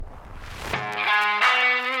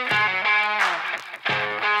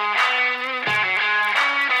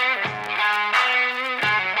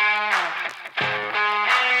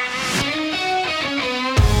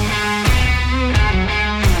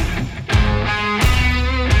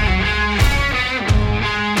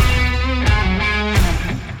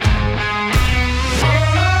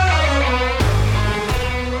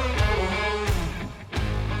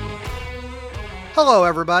Hello,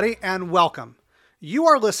 everybody, and welcome. You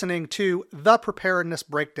are listening to the Preparedness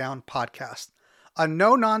Breakdown podcast, a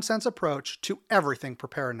no-nonsense approach to everything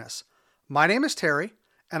preparedness. My name is Terry,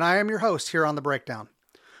 and I am your host here on The Breakdown.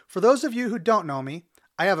 For those of you who don't know me,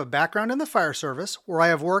 I have a background in the fire service where I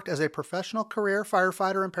have worked as a professional career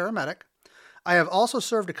firefighter and paramedic. I have also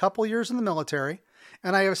served a couple years in the military,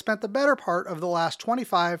 and I have spent the better part of the last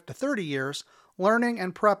 25 to 30 years learning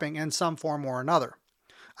and prepping in some form or another.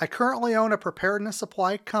 I currently own a preparedness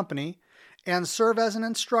supply company and serve as an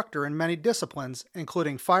instructor in many disciplines,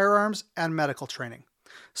 including firearms and medical training.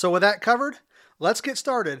 So with that covered, let's get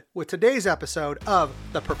started with today's episode of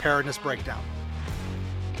the Preparedness Breakdown.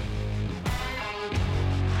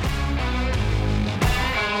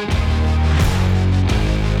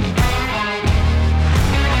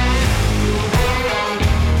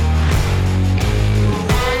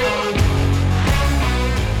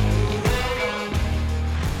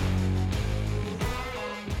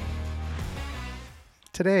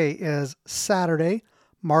 Today is Saturday,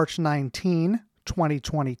 March 19,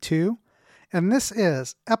 2022, and this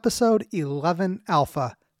is episode 11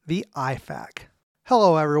 Alpha, the IFAK.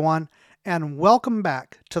 Hello, everyone, and welcome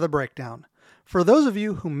back to The Breakdown. For those of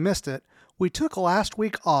you who missed it, we took last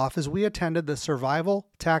week off as we attended the Survival,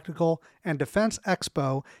 Tactical, and Defense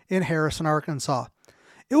Expo in Harrison, Arkansas.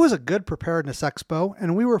 It was a good preparedness expo,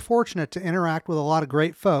 and we were fortunate to interact with a lot of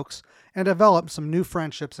great folks and develop some new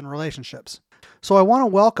friendships and relationships. So I want to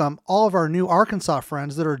welcome all of our new Arkansas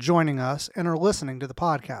friends that are joining us and are listening to the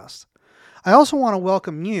podcast. I also want to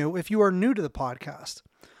welcome you if you are new to the podcast.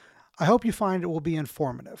 I hope you find it will be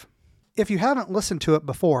informative. If you haven't listened to it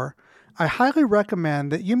before, I highly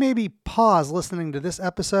recommend that you maybe pause listening to this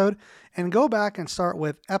episode and go back and start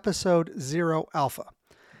with episode 0 Alpha.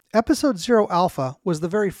 Episode 0 Alpha was the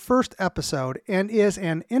very first episode and is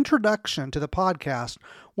an introduction to the podcast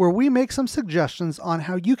where we make some suggestions on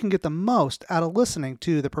how you can get the most out of listening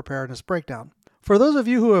to the Preparedness Breakdown. For those of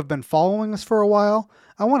you who have been following us for a while,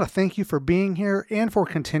 I want to thank you for being here and for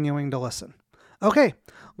continuing to listen. Okay,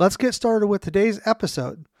 let's get started with today's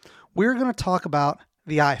episode. We're going to talk about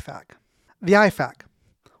the IFAK. The IFAK.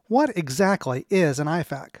 What exactly is an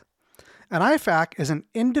IFAK? An IFAK is an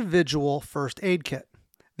individual first aid kit.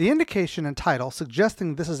 The indication and title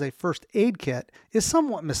suggesting this is a first aid kit is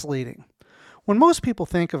somewhat misleading. When most people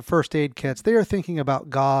think of first aid kits, they are thinking about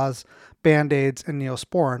gauze, band-aids, and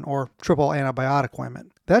Neosporin, or triple antibiotic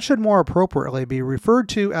ointment. That should more appropriately be referred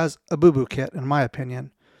to as a boo-boo kit, in my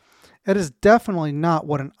opinion. It is definitely not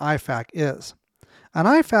what an IFAK is. An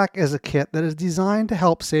IFAK is a kit that is designed to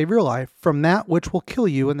help save your life from that which will kill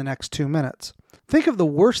you in the next 2 minutes. Think of the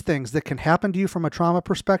worst things that can happen to you from a trauma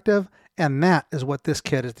perspective, and that is what this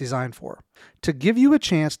kit is designed for. To give you a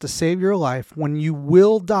chance to save your life when you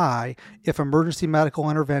will die if emergency medical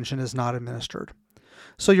intervention is not administered.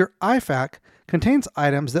 So your IFAK contains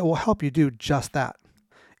items that will help you do just that.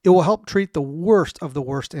 It will help treat the worst of the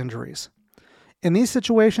worst injuries. In these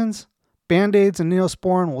situations, Band-Aids and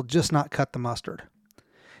Neosporin will just not cut the mustard.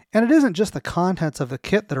 And it isn't just the contents of the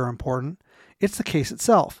kit that are important, it's the case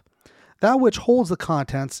itself. That which holds the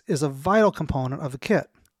contents is a vital component of the kit.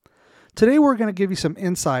 Today we're going to give you some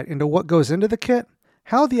insight into what goes into the kit,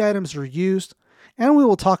 how the items are used, and we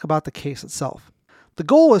will talk about the case itself. The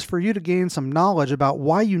goal is for you to gain some knowledge about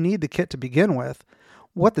why you need the kit to begin with,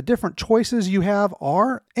 what the different choices you have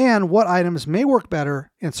are, and what items may work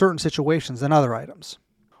better in certain situations than other items.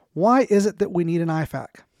 Why is it that we need an IFAK?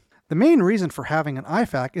 The main reason for having an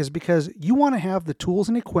IFAK is because you want to have the tools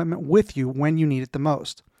and equipment with you when you need it the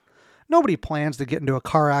most. Nobody plans to get into a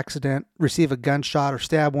car accident, receive a gunshot or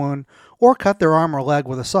stab wound, or cut their arm or leg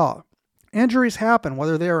with a saw. Injuries happen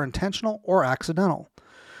whether they are intentional or accidental.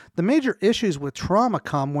 The major issues with trauma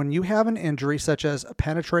come when you have an injury such as a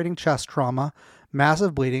penetrating chest trauma,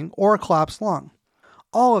 massive bleeding, or a collapsed lung.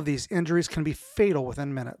 All of these injuries can be fatal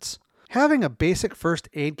within minutes. Having a basic first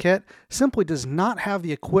aid kit simply does not have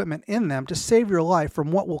the equipment in them to save your life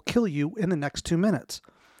from what will kill you in the next 2 minutes.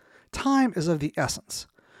 Time is of the essence.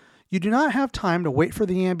 You do not have time to wait for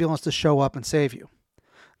the ambulance to show up and save you.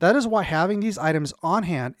 That is why having these items on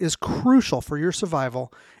hand is crucial for your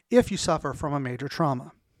survival if you suffer from a major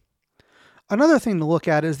trauma. Another thing to look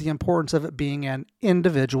at is the importance of it being an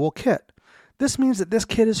individual kit. This means that this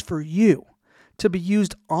kit is for you, to be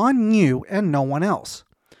used on you and no one else.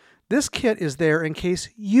 This kit is there in case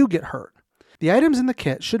you get hurt. The items in the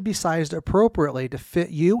kit should be sized appropriately to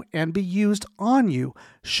fit you and be used on you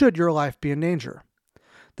should your life be in danger.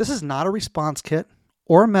 This is not a response kit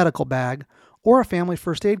or a medical bag or a family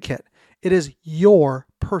first aid kit. It is your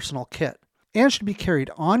personal kit and should be carried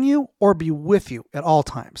on you or be with you at all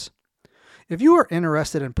times. If you are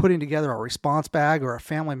interested in putting together a response bag or a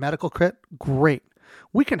family medical kit, great.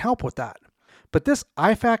 We can help with that. But this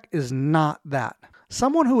IFAK is not that.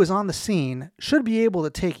 Someone who is on the scene should be able to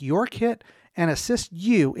take your kit and assist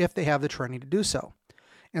you if they have the training to do so.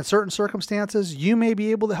 In certain circumstances, you may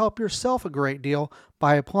be able to help yourself a great deal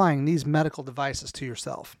by applying these medical devices to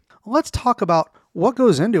yourself. Let's talk about what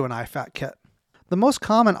goes into an IFAK kit. The most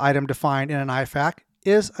common item defined in an IFAK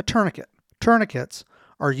is a tourniquet. Tourniquets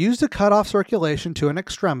are used to cut off circulation to an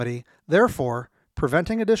extremity, therefore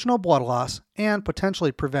preventing additional blood loss and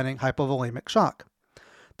potentially preventing hypovolemic shock.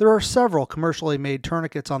 There are several commercially made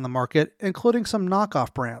tourniquets on the market, including some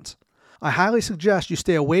knockoff brands. I highly suggest you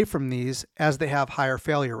stay away from these as they have higher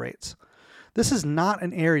failure rates. This is not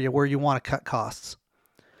an area where you want to cut costs.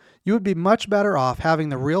 You would be much better off having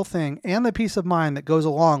the real thing and the peace of mind that goes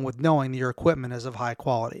along with knowing that your equipment is of high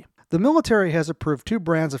quality. The military has approved 2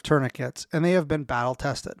 brands of tourniquets, and they have been battle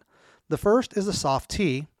tested. The first is the Soft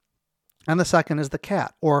T, and the second is the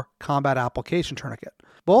CAT, or Combat Application Tourniquet.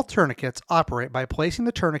 Both tourniquets operate by placing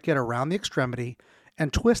the tourniquet around the extremity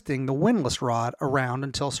and twisting the windlass rod around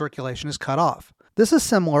until circulation is cut off. This is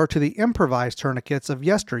similar to the improvised tourniquets of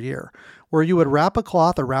yesteryear, where you would wrap a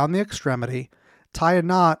cloth around the extremity, tie a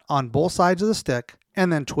knot on both sides of the stick,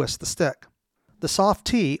 and then twist the stick. The Soft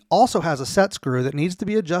T also has a set screw that needs to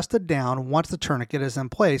be adjusted down once the tourniquet is in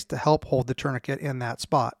place to help hold the tourniquet in that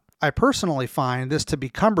spot. I personally find this to be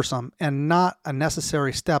cumbersome and not a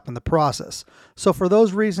necessary step in the process, so for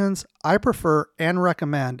those reasons, I prefer and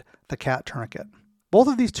recommend the CAT tourniquet. Both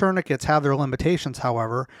of these tourniquets have their limitations,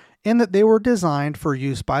 however, in that they were designed for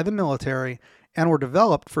use by the military and were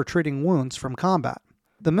developed for treating wounds from combat.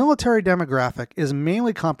 The military demographic is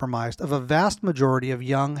mainly comprised of a vast majority of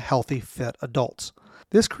young, healthy, fit adults.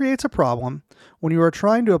 This creates a problem when you are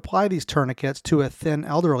trying to apply these tourniquets to a thin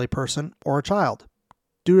elderly person or a child.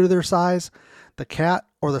 Due to their size, the CAT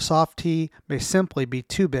or the Soft T may simply be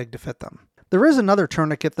too big to fit them. There is another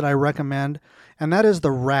tourniquet that I recommend, and that is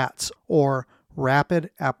the RATS, or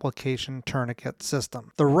Rapid Application Tourniquet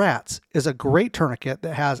System. The RATS is a great tourniquet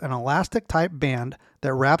that has an elastic type band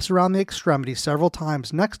that wraps around the extremity several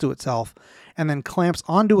times next to itself and then clamps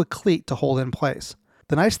onto a cleat to hold in place.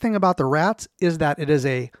 The nice thing about the RATS is that it is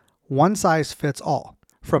a one size fits all,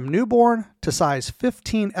 from newborn to size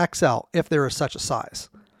 15XL if there is such a size.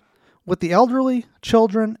 With the elderly,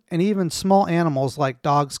 children, and even small animals like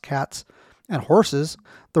dogs, cats, and horses,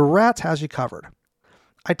 the RATS has you covered.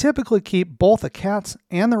 I typically keep both the CATs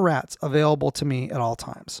and the RATS available to me at all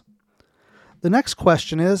times. The next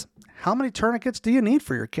question is, how many tourniquets do you need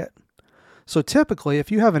for your kit? So typically,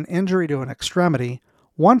 if you have an injury to an extremity,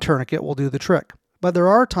 one tourniquet will do the trick. But there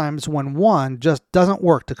are times when one just doesn't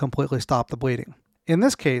work to completely stop the bleeding. In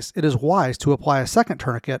this case, it is wise to apply a second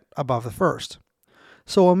tourniquet above the first.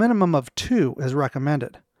 So a minimum of 2 is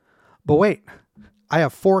recommended. But wait, I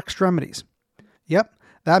have 4 extremities. Yep,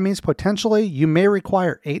 that means potentially you may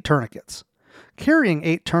require 8 tourniquets. Carrying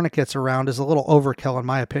 8 tourniquets around is a little overkill in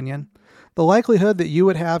my opinion. The likelihood that you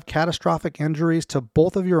would have catastrophic injuries to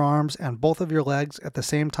both of your arms and both of your legs at the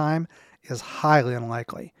same time is highly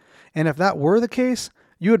unlikely. And if that were the case,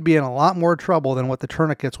 you would be in a lot more trouble than what the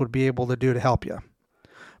tourniquets would be able to do to help you.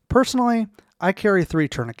 Personally, I carry 3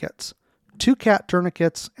 tourniquets, 2 CAT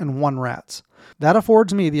tourniquets and 1 RATS. That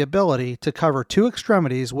affords me the ability to cover 2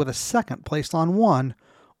 extremities with a second placed on one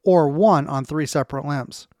or one on 3 separate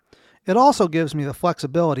limbs. It also gives me the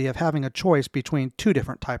flexibility of having a choice between 2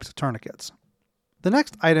 different types of tourniquets. The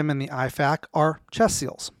next item in the IFAK are chest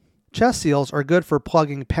seals. Chest seals are good for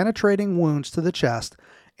plugging penetrating wounds to the chest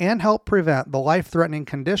and help prevent the life-threatening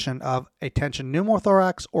condition of a tension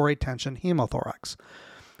pneumothorax or a tension hemothorax.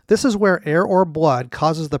 This is where air or blood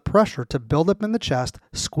causes the pressure to build up in the chest,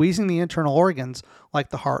 squeezing the internal organs like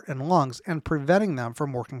the heart and lungs and preventing them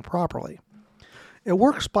from working properly. It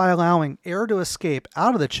works by allowing air to escape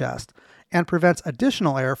out of the chest and prevents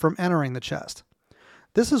additional air from entering the chest.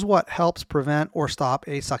 This is what helps prevent or stop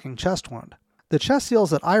a sucking chest wound. The chest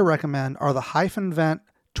seals that I recommend are the Hyphen Vent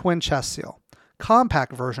Twin Chest Seal,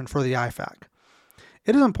 compact version for the IFAK.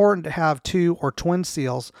 It is important to have 2 or twin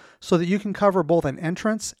seals so that you can cover both an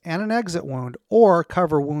entrance and an exit wound or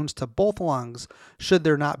cover wounds to both lungs should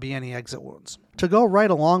there not be any exit wounds. To go right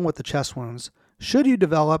along with the chest wounds, should you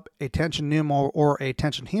develop a tension pneumo or a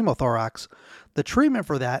tension hemothorax, the treatment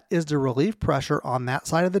for that is to relieve pressure on that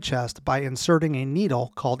side of the chest by inserting a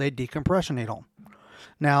needle called a decompression needle.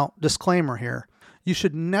 Now, disclaimer here, you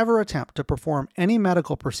should never attempt to perform any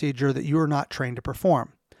medical procedure that you are not trained to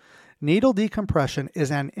perform. Needle decompression is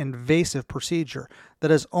an invasive procedure that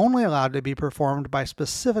is only allowed to be performed by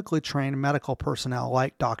specifically trained medical personnel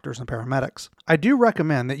like doctors and paramedics. I do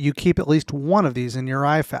recommend that you keep at least one of these in your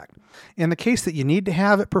IFAK, in the case that you need to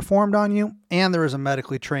have it performed on you and there is a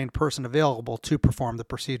medically trained person available to perform the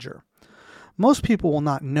procedure. Most people will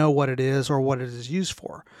not know what it is or what it is used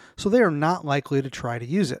for, so they are not likely to try to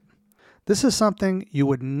use it. This is something you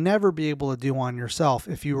would never be able to do on yourself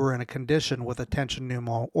if you were in a condition with a tension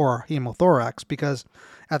pneumo or hemothorax, because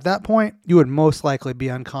at that point, you would most likely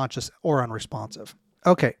be unconscious or unresponsive.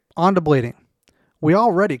 Okay, on to bleeding. We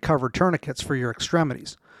already covered tourniquets for your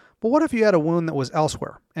extremities, but what if you had a wound that was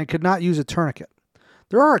elsewhere and could not use a tourniquet?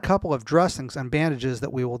 There are a couple of dressings and bandages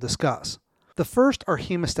that we will discuss. The first are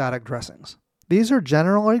hemostatic dressings. These are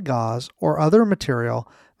generally gauze or other material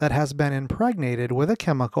that has been impregnated with a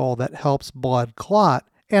chemical that helps blood clot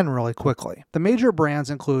and really quickly. The major brands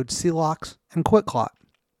include Celox and QuikClot.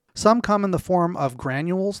 Some come in the form of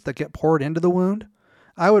granules that get poured into the wound.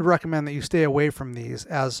 I would recommend that you stay away from these,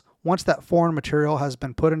 as once that foreign material has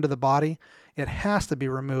been put into the body, it has to be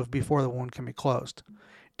removed before the wound can be closed.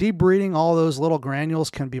 Debriding all those little granules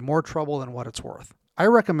can be more trouble than what it's worth. I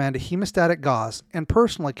recommend a hemostatic gauze and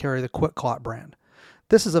personally carry the QuikClot brand.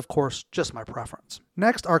 This is, of course, just my preference.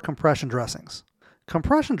 Next are compression dressings.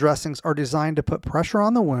 Compression dressings are designed to put pressure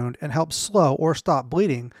on the wound and help slow or stop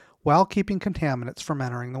bleeding while keeping contaminants from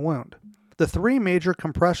entering the wound. The three major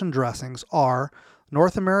compression dressings are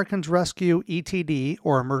North American's Rescue ETD,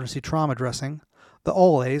 or Emergency Trauma Dressing, the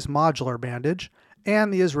Olays Modular Bandage,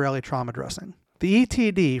 and the Israeli Trauma Dressing. The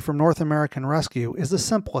ETD from North American Rescue is the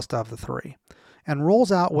simplest of the three, and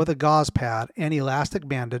rolls out with a gauze pad and elastic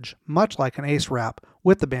bandage, much like an ACE wrap,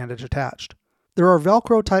 with the bandage attached. There are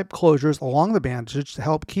Velcro-type closures along the bandage to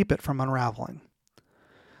help keep it from unraveling.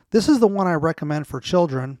 This is the one I recommend for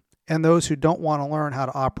children and those who don't want to learn how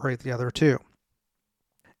to operate the other two.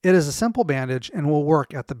 It is a simple bandage and will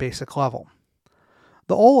work at the basic level.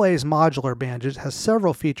 The Olays Modular Bandage has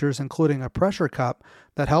several features, including a pressure cup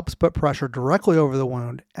that helps put pressure directly over the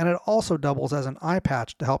wound, and it also doubles as an eye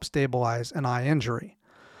patch to help stabilize an eye injury.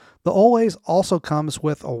 The Olays also comes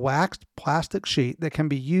with a waxed plastic sheet that can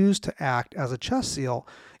be used to act as a chest seal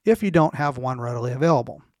if you don't have one readily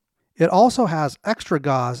available. It also has extra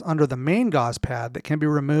gauze under the main gauze pad that can be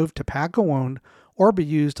removed to pack a wound or be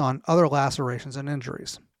used on other lacerations and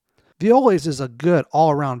injuries. The Olays is a good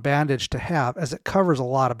all-around bandage to have, as it covers a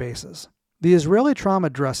lot of bases. The Israeli Trauma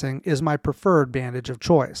Dressing is my preferred bandage of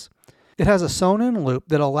choice. It has a sewn-in loop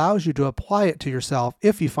that allows you to apply it to yourself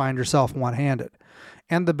if you find yourself one-handed,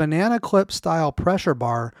 and the banana clip style pressure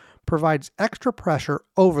bar provides extra pressure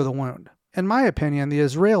over the wound. In my opinion, the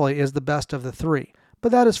Israeli is the best of the three,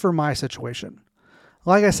 but that is for my situation.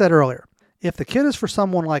 Like I said earlier, if the kit is for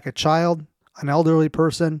someone like a child, an elderly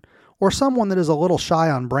person, or someone that is a little shy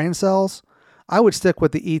on brain cells, I would stick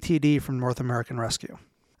with the ETD from North American Rescue.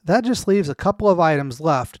 That just leaves a couple of items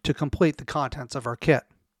left to complete the contents of our kit.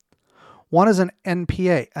 One is an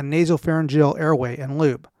NPA, a nasopharyngeal airway and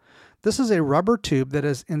lube. This is a rubber tube that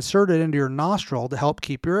is inserted into your nostril to help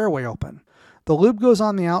keep your airway open. The lube goes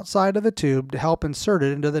on the outside of the tube to help insert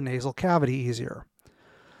it into the nasal cavity easier.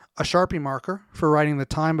 A Sharpie marker for writing the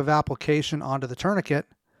time of application onto the tourniquet,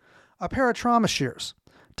 a pair of trauma shears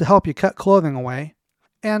to help you cut clothing away,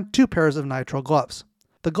 and 2 pairs of nitrile gloves.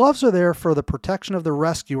 The gloves are there for the protection of the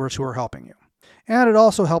rescuers who are helping you, and it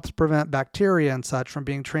also helps prevent bacteria and such from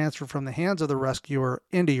being transferred from the hands of the rescuer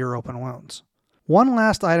into your open wounds. One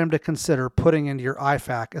last item to consider putting into your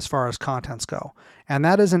IFAK as far as contents go, and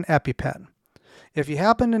that is an EpiPen. If you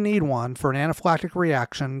happen to need one for an anaphylactic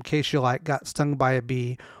reaction in case you got stung by a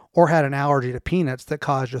bee or had an allergy to peanuts that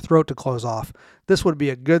caused your throat to close off, this would be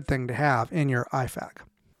a good thing to have in your IFAK.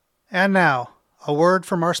 And now, a word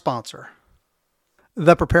from our sponsor.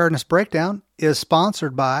 The Preparedness Breakdown is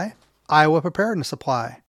sponsored by Iowa Preparedness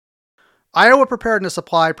Supply. Iowa Preparedness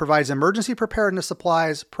Supply provides emergency preparedness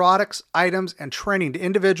supplies, products, items, and training to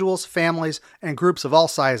individuals, families, and groups of all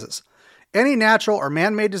sizes. Any natural or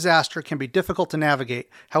man-made disaster can be difficult to navigate.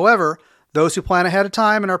 However, those who plan ahead of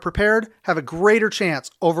time and are prepared have a greater chance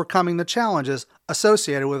overcoming the challenges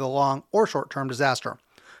associated with a long or short-term disaster.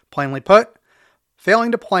 Plainly put,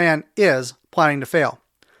 failing to plan is planning to fail.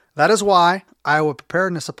 That is why Iowa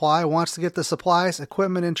Preparedness Supply wants to get the supplies,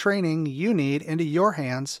 equipment, and training you need into your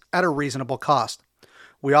hands at a reasonable cost.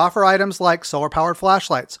 We offer items like solar-powered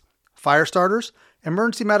flashlights, fire starters,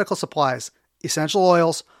 emergency medical supplies, essential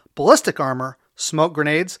oils, ballistic armor, smoke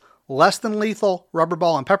grenades, less than lethal rubber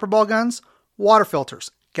ball and pepper ball guns, water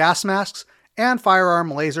filters, gas masks, and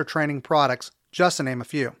firearm laser training products, just to name a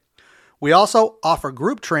few. We also offer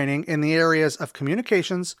group training in the areas of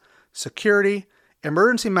communications, security,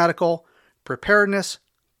 emergency medical, preparedness,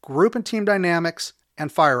 group and team dynamics,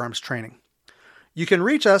 and firearms training. You can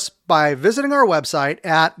reach us by visiting our website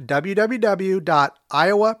at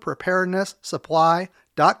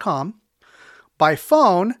www.iowapreparednesssupply.com, by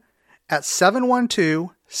phone at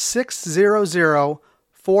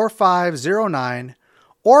 712-600-4509,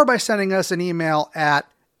 or by sending us an email at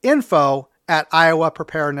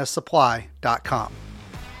info@iowapreparednesssupply.com.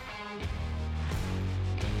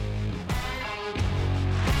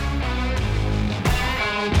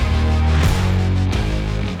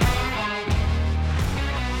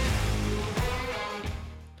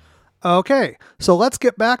 Okay, so let's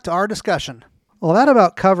get back to our discussion. Well, that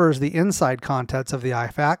about covers the inside contents of the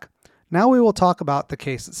IFAK. Now we will talk about the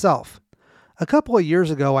case itself. A couple of years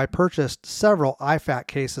ago, I purchased several IFAK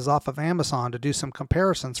cases off of Amazon to do some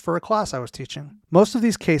comparisons for a class I was teaching. Most of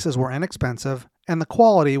these cases were inexpensive, and the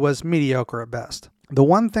quality was mediocre at best. The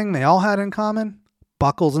one thing they all had in common?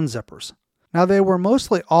 Buckles and zippers. Now, they were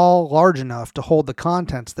mostly all large enough to hold the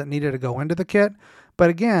contents that needed to go into the kit, but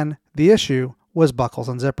again, the issue was buckles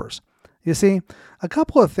and zippers. You see, a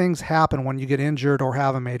couple of things happen when you get injured or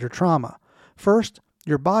have a major trauma. First,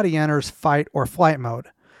 your body enters fight or flight mode.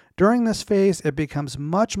 During this phase, it becomes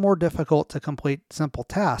much more difficult to complete simple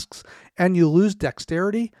tasks, and you lose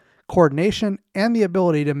dexterity, coordination, and the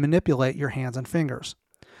ability to manipulate your hands and fingers.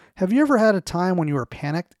 Have you ever had a time when you were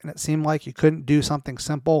panicked and it seemed like you couldn't do something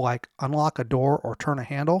simple like unlock a door or turn a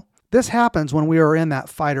handle? This happens when we are in that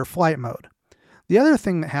fight or flight mode. The other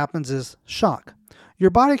thing that happens is shock. Your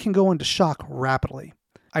body can go into shock rapidly.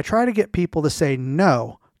 I try to get people to say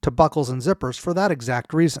no to buckles and zippers for that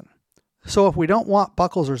exact reason. So if we don't want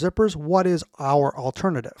buckles or zippers, what is our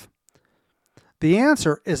alternative? The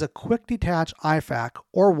answer is a quick detach IFAK,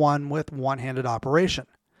 or one with one-handed operation.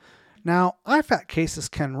 Now, IFAK cases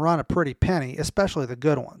can run a pretty penny, especially the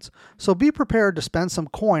good ones, so be prepared to spend some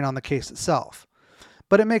coin on the case itself.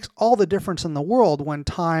 But it makes all the difference in the world when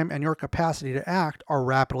time and your capacity to act are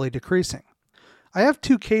rapidly decreasing. I have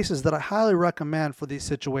two cases that I highly recommend for these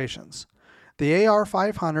situations: the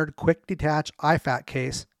AR500 Quick Detach IFAK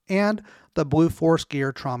case and the Blue Force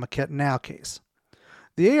Gear Trauma Kit Now case.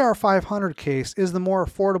 The AR500 case is the more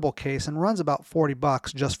affordable case and runs about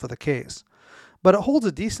 $40 just for the case, but it holds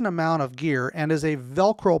a decent amount of gear and is a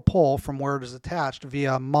Velcro pull from where it is attached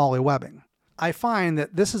via MOLLE webbing. I find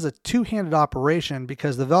that this is a two-handed operation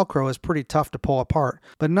because the Velcro is pretty tough to pull apart,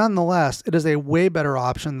 but nonetheless, it is a way better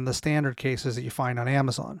option than the standard cases that you find on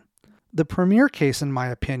Amazon. The premier case, in my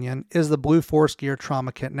opinion, is the Blue Force Gear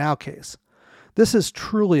Trauma Kit Now case. This is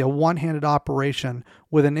truly a one-handed operation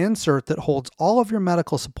with an insert that holds all of your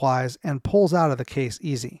medical supplies and pulls out of the case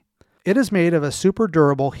easy. It is made of a super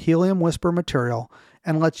durable helium whisper material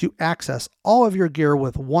and lets you access all of your gear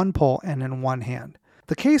with one pull and in one hand.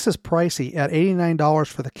 The case is pricey at $89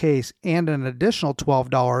 for the case and an additional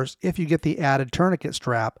 $12 if you get the added tourniquet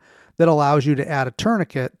strap that allows you to add a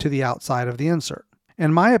tourniquet to the outside of the insert.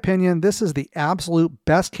 In my opinion, this is the absolute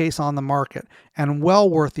best case on the market and well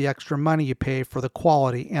worth the extra money you pay for the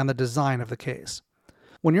quality and the design of the case.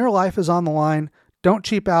 When your life is on the line, don't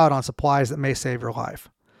cheap out on supplies that may save your life.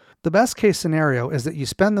 The best case scenario is that you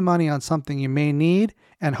spend the money on something you may need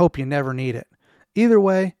and hope you never need it. Either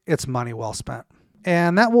way, it's money well spent.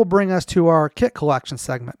 And that will bring us to our kit collection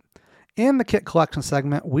segment. In the kit collection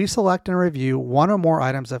segment, we select and review one or more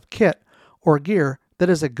items of kit or gear that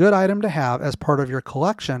is a good item to have as part of your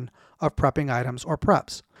collection of prepping items or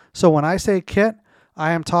preps. So when I say kit,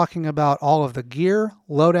 I am talking about all of the gear,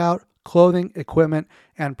 loadout, clothing, equipment,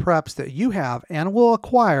 and preps that you have and will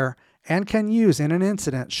acquire and can use in an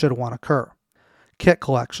incident should one occur. Kit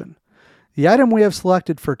collection. The item we have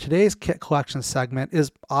selected for today's kit collection segment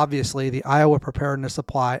is obviously the Iowa Preparedness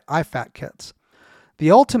Supply IFAK kits.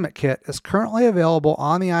 The Ultimate Kit is currently available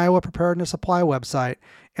on the Iowa Preparedness Supply website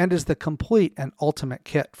and is the complete and ultimate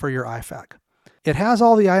kit for your IFAK. It has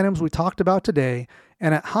all the items we talked about today,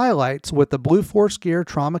 and it highlights with the Blue Force Gear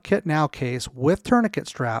Trauma Kit Now case with tourniquet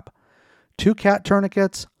strap, 2 cat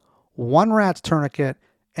tourniquets, 1 rat's tourniquet,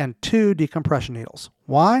 and 2 decompression needles.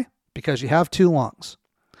 Why? Because you have 2 lungs.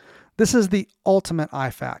 This is the ultimate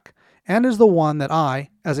IFAK and is the one that I,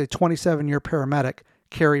 as a 27-year paramedic,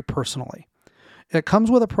 carry personally. It comes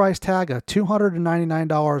with a price tag of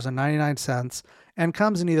 $299.99 and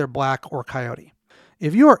comes in either black or coyote.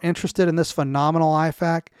 If you are interested in this phenomenal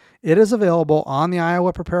IFAK, it is available on the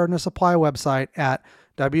Iowa Preparedness Supply website at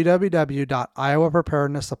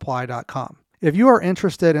www.iowapreparednesssupply.com. If you are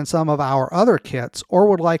interested in some of our other kits or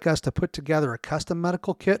would like us to put together a custom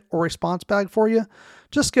medical kit or response bag for you,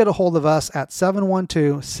 just get a hold of us at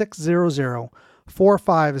 712-600-4509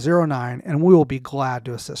 4509, and we will be glad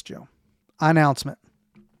to assist you. Announcement.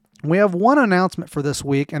 We have one announcement for this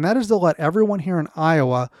week, and that is to let everyone here in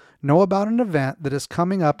Iowa know about an event that is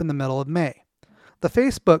coming up in the middle of May. The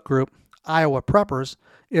Facebook group, Iowa Preppers,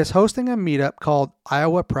 is hosting a meetup called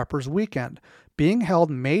Iowa Preppers Weekend, being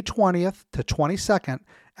held May 20th to 22nd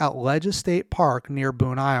at Ledges State Park near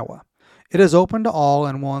Boone, Iowa. It is open to all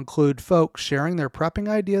and will include folks sharing their prepping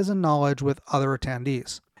ideas and knowledge with other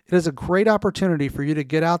attendees. It is a great opportunity for you to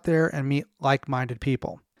get out there and meet like-minded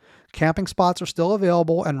people. Camping spots are still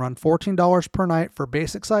available and run $14 per night for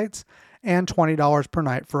basic sites and $20 per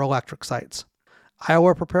night for electric sites.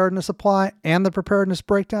 Iowa Preparedness Supply and the Preparedness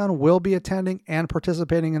Breakdown will be attending and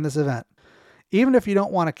participating in this event. Even if you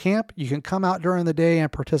don't want to camp, you can come out during the day and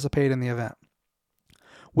participate in the event.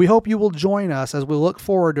 We hope you will join us as we look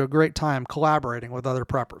forward to a great time collaborating with other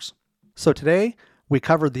preppers. So today, we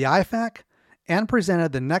covered the IFAK and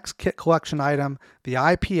presented the next kit collection item, the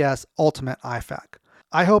IPS Ultimate IFAK.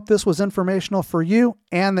 I hope this was informational for you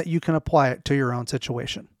and that you can apply it to your own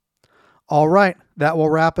situation. All right, that will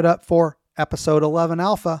wrap it up for Episode 11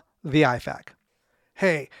 Alpha, the IFAK.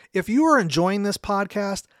 Hey, if you are enjoying this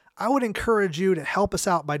podcast, I would encourage you to help us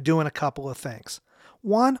out by doing a couple of things.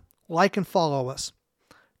 1, like and follow us.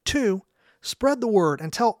 2, spread the word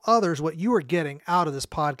and tell others what you are getting out of this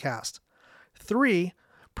podcast. 3,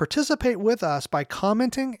 participate with us by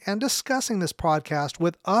commenting and discussing this podcast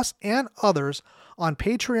with us and others on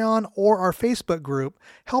Patreon or our Facebook group,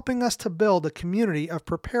 helping us to build a community of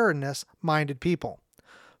preparedness-minded people.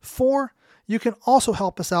 4, you can also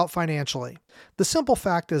help us out financially. The simple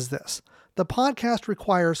fact is this: the podcast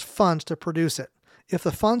requires funds to produce it. If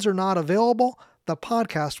the funds are not available, the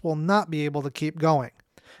podcast will not be able to keep going.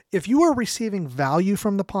 If you are receiving value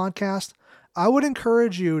from the podcast, I would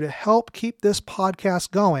encourage you to help keep this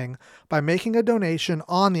podcast going by making a donation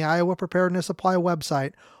on the Iowa Preparedness Supply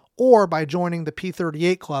website or by joining the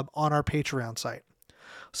P38 Club on our Patreon site.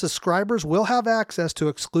 Subscribers will have access to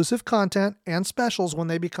exclusive content and specials when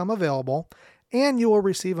they become available, and you will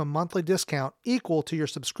receive a monthly discount equal to your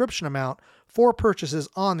subscription amount for purchases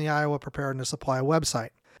on the Iowa Preparedness Supply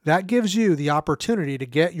website. That gives you the opportunity to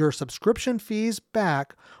get your subscription fees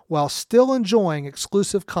back while still enjoying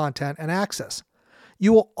exclusive content and access.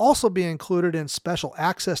 You will also be included in special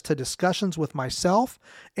access to discussions with myself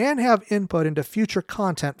and have input into future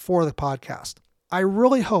content for the podcast. I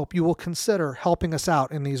really hope you will consider helping us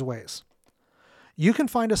out in these ways. You can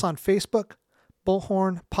find us on Facebook,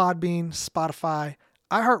 Bullhorn, Podbean, Spotify,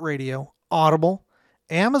 iHeartRadio, Audible,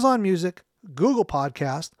 Amazon Music, Google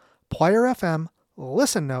Podcast, Player FM,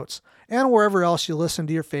 Listen Notes, and wherever else you listen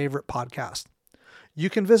to your favorite podcast. You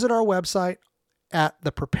can visit our website at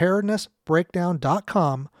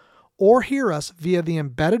thepreparednessbreakdown.com or hear us via the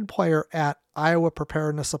embedded player at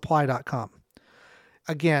iowapreparednesssupply.com.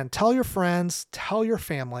 Again, tell your friends, tell your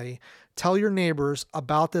family, tell your neighbors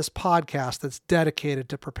about this podcast that's dedicated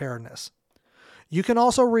to preparedness. You can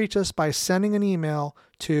also reach us by sending an email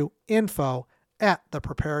to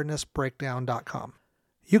info@thepreparednessbreakdown.com.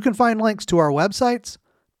 You can find links to our websites,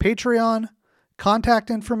 Patreon, contact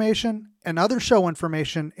information, and other show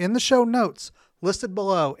information in the show notes listed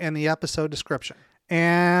below in the episode description.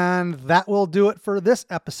 And that will do it for this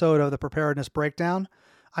episode of the Preparedness Breakdown.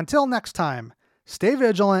 Until next time, stay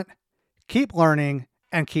vigilant, keep learning,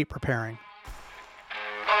 and keep preparing.